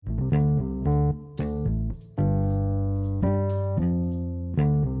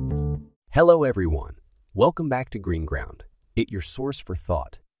Hello everyone, welcome back to Green Ground, your source for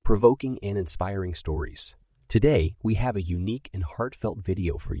thought, provoking and inspiring stories. Today, we have a unique and heartfelt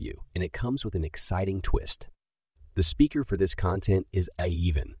video for you, and it comes with an exciting twist. The speaker for this content is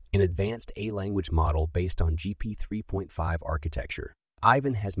Ivan, an advanced A-language model based on GP 3.5 architecture.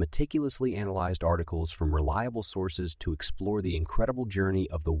 Ivan has meticulously analyzed articles from reliable sources to explore the incredible journey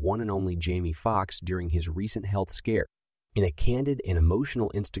of the one and only Jamie Foxx during his recent health scare. In a candid and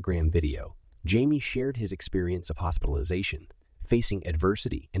emotional Instagram video, Jamie shared his experience of hospitalization, facing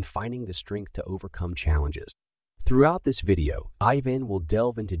adversity, and finding the strength to overcome challenges. Throughout this video, Ivan will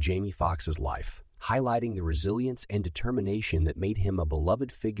delve into Jamie Foxx's life, highlighting the resilience and determination that made him a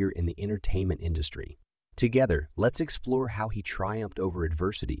beloved figure in the entertainment industry. Together, let's explore how he triumphed over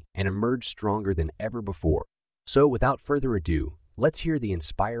adversity and emerged stronger than ever before. So, without further ado, let's hear the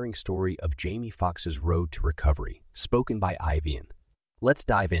inspiring story of Jamie Foxx's road to recovery, spoken by Ivan. Let's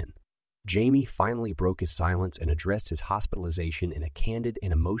dive in. Jamie finally broke his silence and addressed his hospitalization in a candid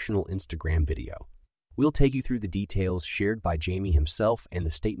and emotional Instagram video. We'll take you through the details shared by Jamie himself and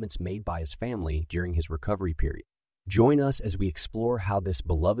the statements made by his family during his recovery period. Join us as we explore how this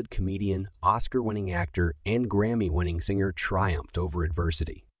beloved comedian, Oscar-winning actor, and Grammy-winning singer triumphed over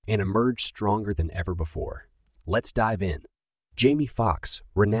adversity and emerged stronger than ever before. Let's dive in. Jamie Foxx,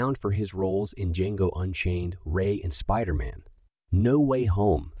 renowned for his roles in Django Unchained, Ray, and Spider-Man, No Way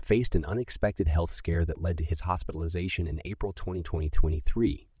Home, faced an unexpected health scare that led to his hospitalization in April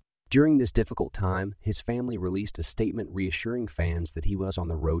 2023. During this difficult time, his family released a statement reassuring fans that he was on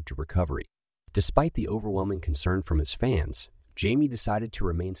the road to recovery. Despite the overwhelming concern from his fans, Jamie decided to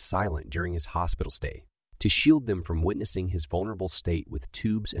remain silent during his hospital stay, to shield them from witnessing his vulnerable state with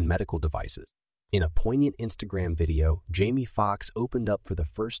tubes and medical devices. In a poignant Instagram video, Jamie Foxx opened up for the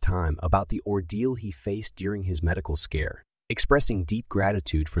first time about the ordeal he faced during his medical scare. Expressing deep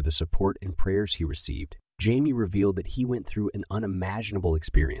gratitude for the support and prayers he received, Jamie revealed that he went through an unimaginable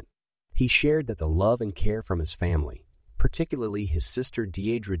experience. He shared that the love and care from his family, particularly his sister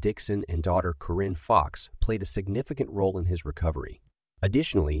Deidre Dixon and daughter Corinne Foxx, played a significant role in his recovery.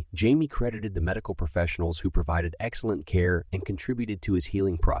 Additionally, Jamie credited the medical professionals who provided excellent care and contributed to his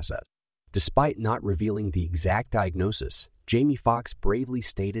healing process. Despite not revealing the exact diagnosis, Jamie Foxx bravely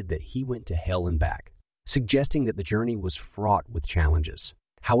stated that he went to hell and back, suggesting that the journey was fraught with challenges.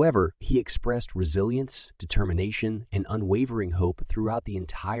 However, he expressed resilience, determination, and unwavering hope throughout the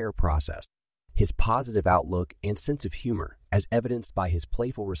entire process. His positive outlook and sense of humor, as evidenced by his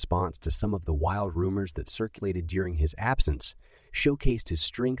playful response to some of the wild rumors that circulated during his absence, showcased his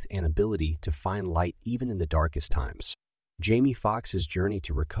strength and ability to find light even in the darkest times. Jamie Foxx's journey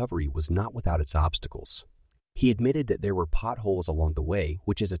to recovery was not without its obstacles. He admitted that there were potholes along the way,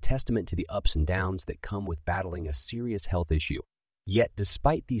 which is a testament to the ups and downs that come with battling a serious health issue. Yet,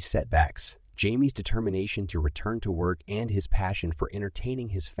 despite these setbacks, Jamie's determination to return to work and his passion for entertaining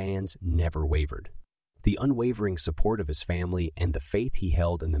his fans never wavered. The unwavering support of his family and the faith he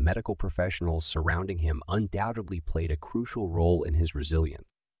held in the medical professionals surrounding him undoubtedly played a crucial role in his resilience.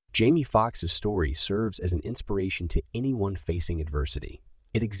 Jamie Foxx's story serves as an inspiration to anyone facing adversity.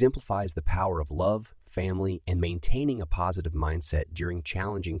 It exemplifies the power of love, family, and maintaining a positive mindset during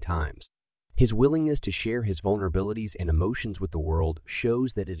challenging times. His willingness to share his vulnerabilities and emotions with the world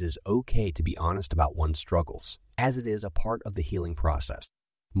shows that it is okay to be honest about one's struggles, as it is a part of the healing process.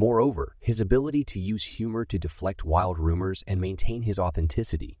 Moreover, his ability to use humor to deflect wild rumors and maintain his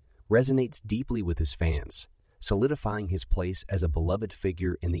authenticity resonates deeply with his fans, solidifying his place as a beloved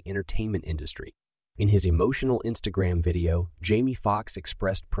figure in the entertainment industry. In his emotional Instagram video, Jamie Foxx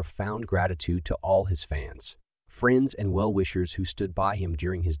expressed profound gratitude to all his fans, friends, and well-wishers who stood by him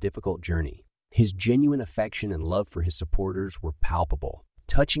during his difficult journey. His genuine affection and love for his supporters were palpable,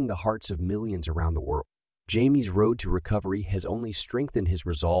 touching the hearts of millions around the world. Jamie's road to recovery has only strengthened his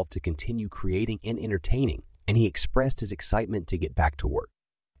resolve to continue creating and entertaining, and he expressed his excitement to get back to work.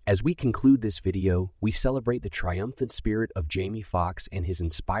 As we conclude this video, we celebrate the triumphant spirit of Jamie Foxx and his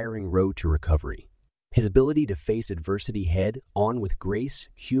inspiring road to recovery. His ability to face adversity head-on with grace,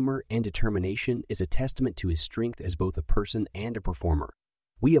 humor, and determination is a testament to his strength as both a person and a performer.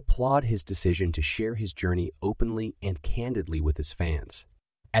 We applaud his decision to share his journey openly and candidly with his fans,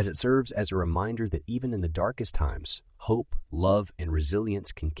 as it serves as a reminder that even in the darkest times, hope, love, and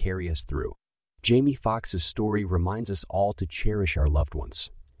resilience can carry us through. Jamie Foxx's story reminds us all to cherish our loved ones,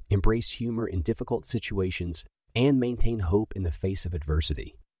 embrace humor in difficult situations, and maintain hope in the face of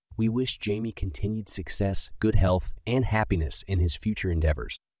adversity. We wish Jamie continued success, good health, and happiness in his future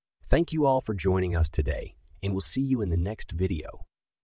endeavors. Thank you all for joining us today, and we'll see you in the next video.